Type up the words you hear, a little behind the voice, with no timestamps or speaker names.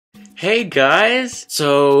Hey guys!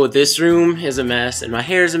 So this room is a mess and my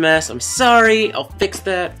hair is a mess. I'm sorry, I'll fix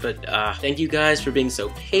that, but thank you guys for being so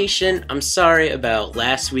patient. I'm sorry about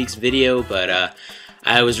last week's video, but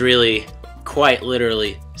I was really quite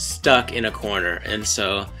literally stuck in a corner, and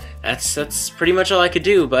so that's pretty much all I could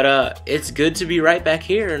do, but it's good to be right back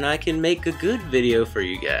here and I can make a good video for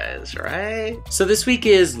you guys, right? So this week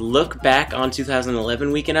is look back on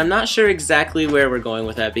 2011 week, and I'm not sure exactly where we're going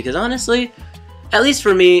with that because honestly, at least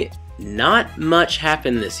for me, not much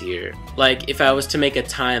happened this year. Like, if I was to make a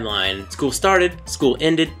timeline, school started, school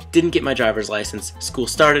ended, didn't get my driver's license, school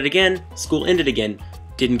started again, school ended again,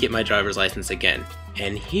 didn't get my driver's license again.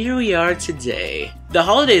 And here we are today. The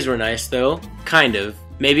holidays were nice though, kind of.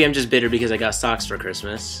 Maybe I'm just bitter because I got socks for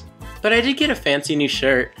Christmas. But I did get a fancy new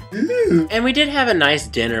shirt. And we did have a nice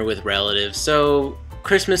dinner with relatives, so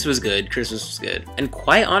Christmas was good, Christmas was good. And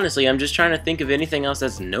quite honestly, I'm just trying to think of anything else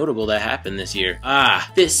that's notable that happened this year.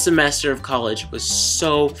 This semester of college was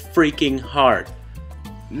so freaking hard.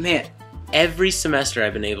 Man, every semester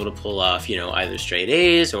I've been able to pull off, you know, either straight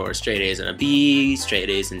A's or straight A's and a B, straight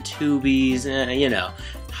A's and two B's, you know,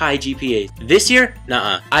 high GPAs. This year,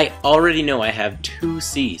 nuh-uh. I already know I have 2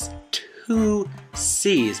 C's. 2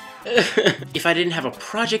 C's. If I didn't have a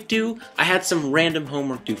project due, I had some random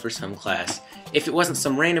homework due for some class. If it wasn't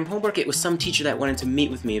some random homework, it was some teacher that wanted to meet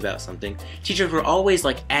with me about something. Teachers were always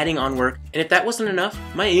like adding on work, and if that wasn't enough,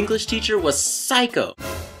 my English teacher was psycho.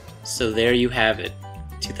 So there you have it.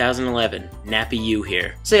 2011, Nappy Yew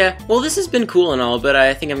Hear. So yeah, well this has been cool and all, but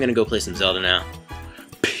I think I'm gonna go play some Zelda now.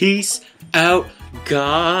 Peace out,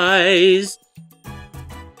 guys!